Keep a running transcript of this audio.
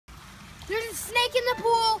a snake in the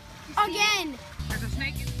pool again. There's a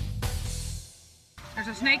snake. There's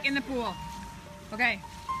a snake in the pool. Okay,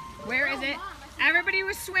 where is it? Everybody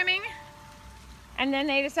was swimming, and then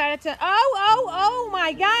they decided to. Oh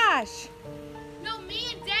my gosh! No, me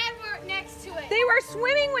and Dad were next to it. They were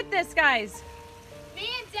swimming with this, guys. Me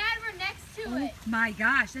and Dad were next to it. My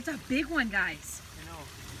gosh, that's a big one, guys.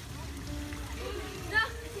 No.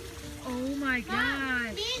 Oh my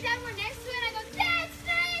gosh. Me and Dad were next to it, and I go, Dad,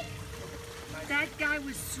 snake! That guy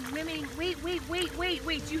was swimming. Wait.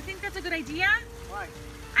 Do you think that's a good idea? Why?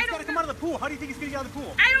 I He's don't gotta come out of the pool. How do you think he's gonna get out of the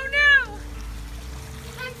pool? I don't know.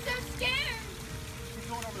 I'm so scared. He's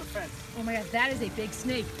going over the fence. Oh my God, that is a big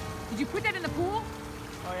snake. Did you put that in the pool?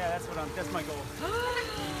 Oh yeah, that's my goal.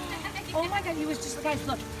 Oh my God, he was just, guys,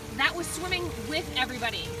 look, that was swimming with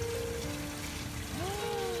everybody.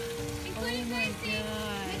 Including my Gracie.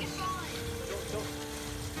 gosh. Make it fall. Don't.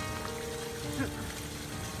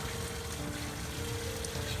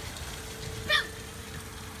 No.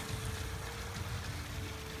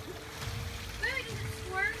 Wait, does it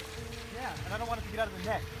squirt? Yeah, and I don't want it to get out of the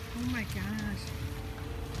net. Oh my gosh.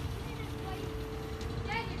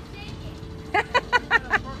 Dad, you're shaking.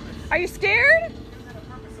 Are you scared? Doing that on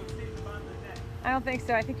purpose so it stays at the bottom of the net. I don't think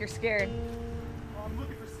so. I think you're scared. Well, I'm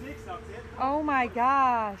looking for snakes out there. Oh my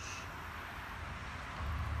gosh.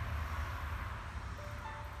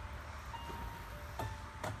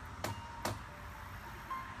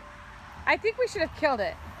 I think we should have killed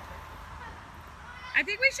it. I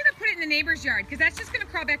think we should have put it in the neighbor's yard because that's just going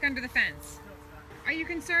to crawl back under the fence. Are you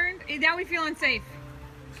concerned? Now we feel unsafe.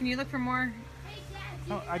 Can you look for more? Hey, Dad,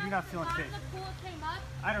 No, I do not feel unsafe. The pool came up.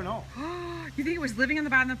 I don't know. You think it was living on the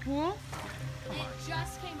bottom of the pool? It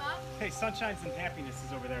just came up. Hey, sunshines and happiness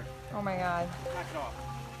is over there. Oh my God. Knock it off.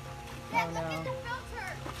 Dad, Oh, look no. at the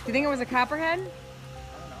filter. Do you think it was a copperhead? I don't know.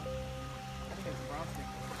 I think it's a brown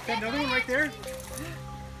snake. Is that another one right there?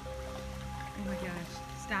 Oh my gosh.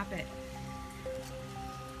 Stop it.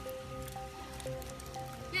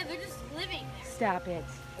 Yeah, they're just living there. Stop it.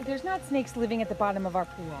 There's not snakes living at the bottom of our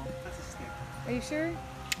pool. That's a snake. Are you sure? You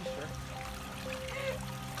sure? You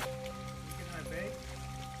get in that bag?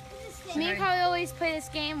 Me and Carly always play this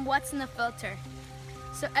game, What's in the Filter?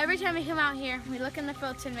 So every time we come out here, we look in the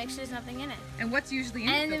filter and make sure there's nothing in it. And what's usually in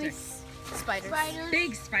And the then we filter? spiders.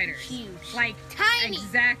 Big spiders. Huge. Like Tiny.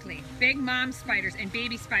 Exactly. Big mom spiders and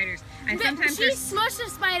baby spiders. And But sometimes she there's smushed a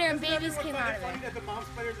spider and Doesn't babies everyone came find out of funny it. that the mom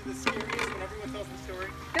spiders are the scariest when everyone tells the story?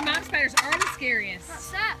 the mom spiders are the scariest.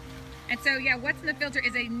 Stop. And so yeah, what's in the filter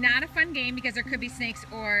is not a fun game because there could be snakes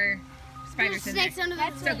or spiders in there. Snakes under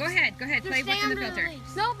the So go ahead, play what's in the filter.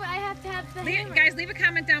 No, but I have to have the hammer. Guys, leave a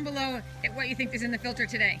comment down below at what you think is in the filter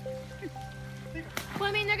today. Well,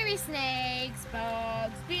 I mean, there could be snakes,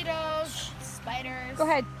 bugs, beetles, spiders. Go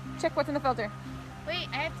ahead, check what's in the filter. Wait,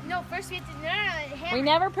 I have to. No, first we have to. No, hammer. We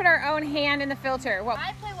never put our own hand in the filter. Well,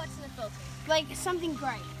 I play What's in the Filter. Like something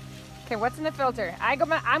bright. okay, what's in the filter? I'm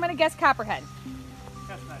gonna guess copperhead.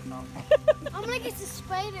 That's nice, Mom. I'm gonna guess a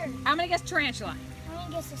spider. I'm gonna guess tarantula. I'm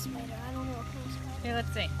gonna guess a spider. I don't know what kind of spider. Here,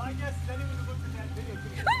 let's see. My guess is anyone who looks at that video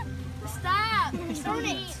could Stop! Thrown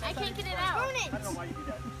it. I can't get it out. Thrown I it. don't know why you do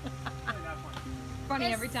that. It's really not funny. Funny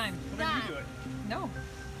Yes. every time. Well, then you do it. No.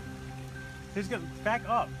 Just go back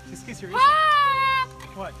up. Just in case you're itching. Ah!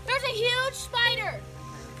 What? There's a huge spider.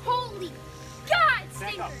 Holy God!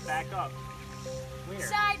 Back up. Stinkers. Back up. Where?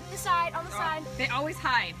 Side, the side, on the side. They always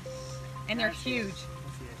hide, and they're That's it. huge.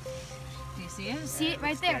 Let's see it. Do you see it? See it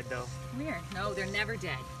right It's there. dead, though. Where? No, they're never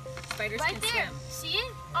dead. Spiders Right can there. swim. See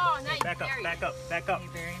it? Oh, now you Back up. buried Back it. up. Back up. You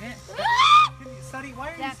buried it? Ah! Sonny, why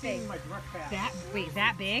are you That staying big. in my direct path?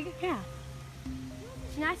 That big? Yeah.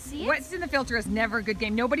 Can I see it? What's in the filter is never a good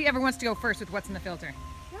game. Nobody ever wants to go first with what's in the filter.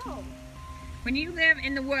 No. When you live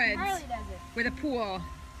in the woods Harley does it. with a pool, Oh,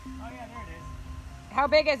 yeah, there it is. how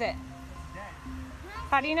big is it? It's dead.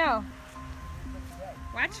 How do you know? It's dead.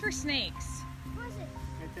 Watch for snakes. What is it?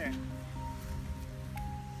 Right there. Oh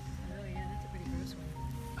yeah, that's a pretty gross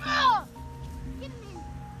one. Oh! Get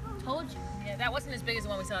me. Told you. Yeah, that wasn't as big as the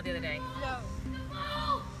one we saw the other day. No.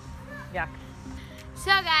 Yeah. So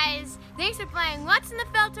guys, thanks for playing What's in the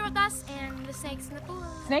Filter with us and the Snakes in the Pool.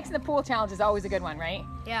 Snakes in the pool challenge is always a good one, right?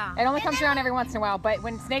 Yeah. It only comes around every once in a while, but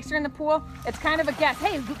when snakes are in the pool, it's kind of a guess.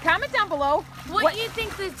 Hey, comment down below. What do you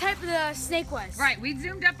think the type of the snake was? Right, we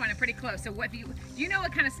zoomed up on it pretty close. So what do you know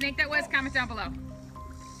what kind of snake that was? Comment down below.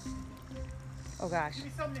 Oh gosh. Give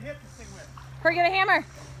me something to hit this thing with. Hurry, get a hammer.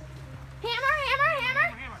 Hammer, hammer,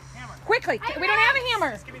 hammer. Hammer. Quickly. We don't have a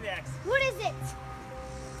hammer. Just give me the axe. What is it?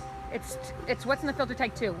 It's what's in the filter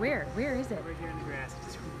type 2. Where is it? Right here in the grass. It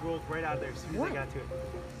just rolled right out of there as soon as What? I got to it.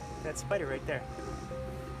 That spider right there.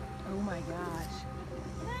 Oh my gosh.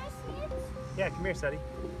 Can I see it? Yeah, come here, Sadie.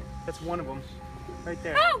 That's one of them. Right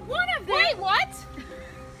there. Oh, one of them! Wait, what?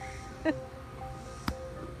 Hey,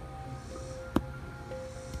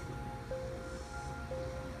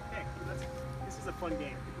 this is a fun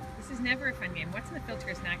game. This is never a fun game. What's in the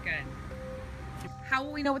filter is not good. How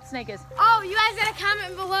will we know what the snake is? Oh, you guys gotta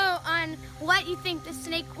comment below on what you think the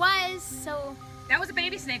snake was. So That was a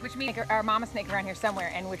baby snake, which means our mama snake around here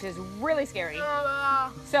somewhere, and which is really scary.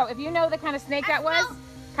 uh, So if you know the kind of snake that was,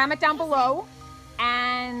 comment down below.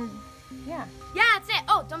 And yeah. yeah, that's it.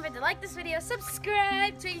 Oh, don't forget to like this video,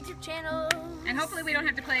 subscribe to our YouTube channel. And hopefully we don't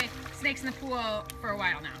have to play snakes in the pool for a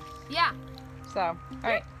while now. Yeah. So, all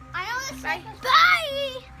right. I always say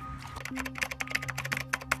bye.